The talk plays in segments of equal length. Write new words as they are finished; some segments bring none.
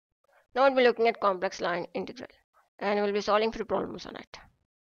Now we'll be looking at complex line integral and we'll be solving few problems on it.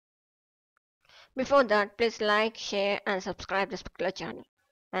 Before that, please like, share and subscribe this particular channel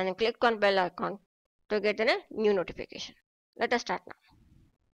and click on bell icon to get a new notification. Let us start now.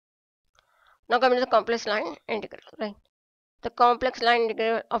 Now coming to the complex line integral, right? The complex line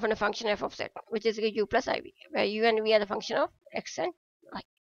integral of a function f of z, which is u plus iv, where u and v are the function of x and y.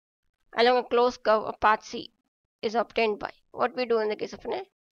 Along a closed curve, a path c is obtained by what we do in the case of a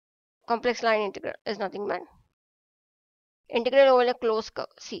complex line integral is nothing but integral over a closed curve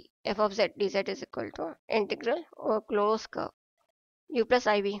c f of z dz is equal to integral over closed curve u plus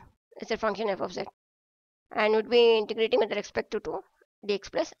iv is a function f of z and would be integrating with respect to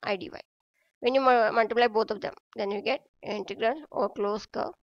dx plus I dy. When you multiply both of them, then you get integral over closed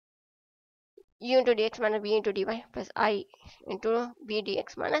curve u into dx minus v into dy plus I into v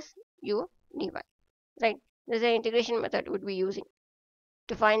dx minus u dy. Right? This is the integration method we would be using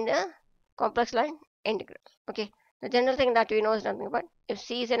to find the complex line integral. Okay. The general thing that we know is nothing but if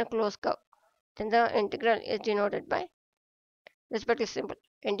c is in a closed curve, then the integral is denoted by this particular symbol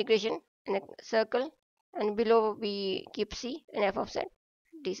integration in a circle, and below we keep c and f of z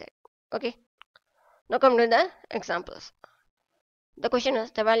dz. Okay. Now come to the examples. The question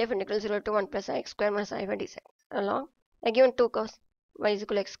is the value of integral 0 to 1 plus I x square minus I by dz along a given two curves y is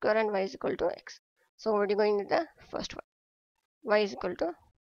equal to x square and y is equal to x. So we're going with the first one, y is equal to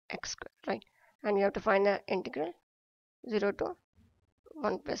x square, right? And we have to find the integral 0 to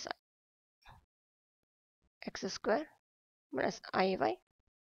 1 plus I x square minus I by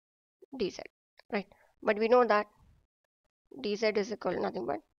dz, right? But we know that dz is equal to nothing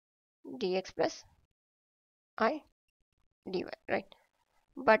but dx plus I dy, right?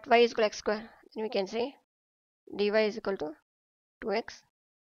 But y is equal to x square, then we can say dy is equal to 2x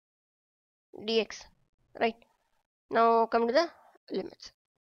dx, right? Now come to the limits.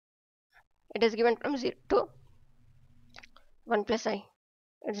 It is given from 0 to 1 plus I.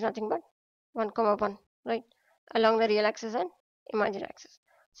 It is nothing but 1 comma 1, right? Along the real axis and imaginary axis.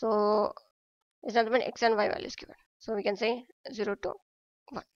 So it's nothing but x and y values given. So we can say 0 to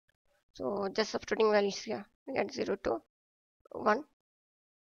 1. So just substituting values here, we get 0 to 1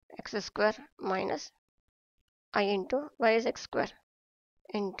 x square minus I into y is x square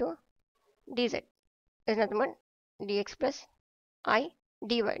into dz is nothing but dx plus I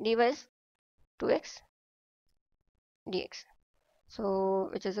dy. dy is 2x dx. So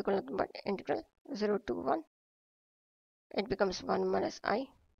which is equal to nothing but integral 0 to 1. It becomes 1 minus I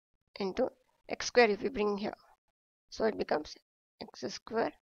into x square if we bring here. So it becomes x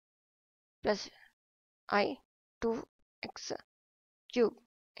square plus I 2x cube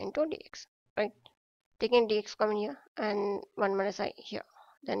into dx, right? Taking dx common here and 1 minus I here.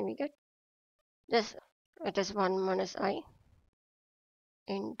 Then we get this. It is 1 minus I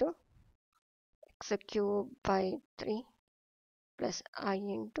into x cube by 3 plus I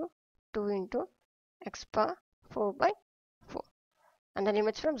into 2 into x power 4 by 4. And the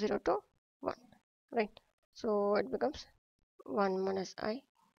limits from 0 to 1, right? So it becomes 1 minus I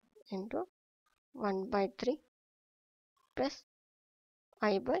into 1 by 3 plus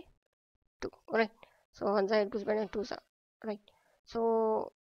I by 2, right? So one side goes by and 2 side, right?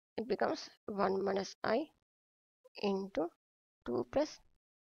 So it becomes 1 minus I into 2 plus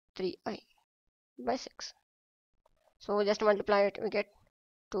 3I by 6. So just multiply it, we get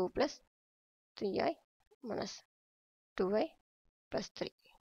 2 plus 3I minus 2I plus 3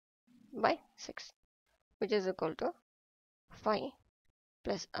 by 6, which is equal to 5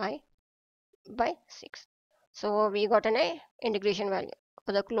 plus I by 6. So we got an integration value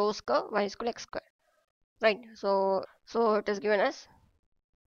for the closed curve y is equal to x square, right? So it is given as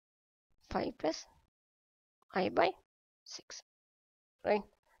 5 plus I by 6, right?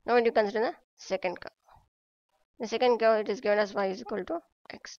 Now when you consider the second curve, the second curve it is given as y is equal to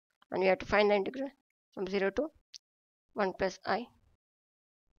x, and we have to find the integral from 0 to 1 plus I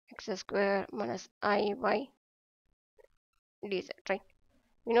x square minus I by dz, right?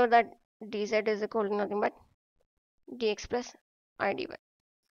 We know that dz is equal to nothing but dx plus I dy,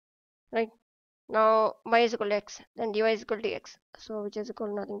 right? Now y is equal to x, then dy is equal to x, so which is equal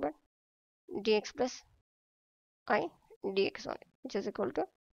to nothing but dx plus I dx only, which is equal to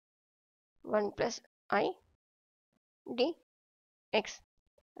 1 plus I dx,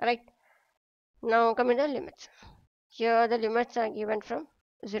 right? Now coming to the limits. Here the limits are given from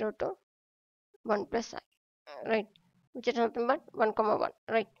 0 to 1 plus I, right? Which is nothing but 1 comma 1,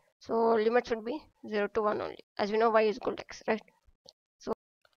 right? So limits would be 0 to 1 only, as we know y is equal to x, right? So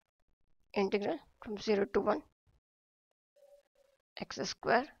integral from 0 to 1 x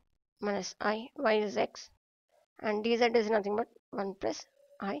square minus I, y is x, and dz is nothing but 1 plus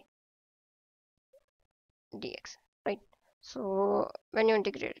I dx, right? So when you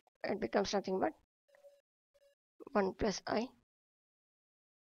integrate it, it becomes nothing but 1 plus I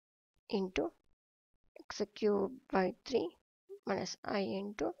into x cubed by 3 minus I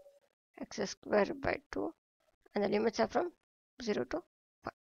into x squared by 2, and the limits are from 0 to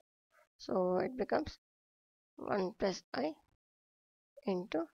 5. So it becomes 1 plus I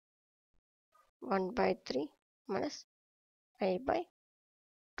into 1 by 3 minus I by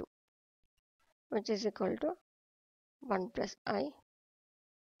 2, which is equal to 1 plus I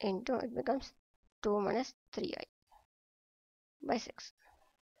into, it becomes 2 minus 3I by 6.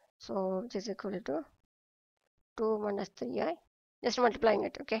 So which is equal to 2 minus 3I, just multiplying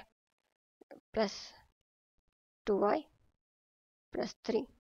it, okay, plus 2I plus 3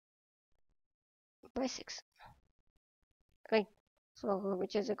 by 6, right? So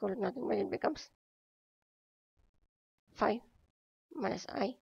which is equal to nothing but it becomes 5 minus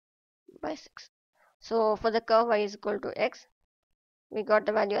I by 6. So for the curve y is equal to x, we got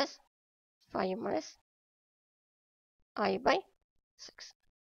the value as 5 minus I by 6,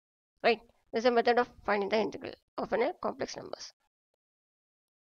 right? This is a method of finding the integral of a complex numbers.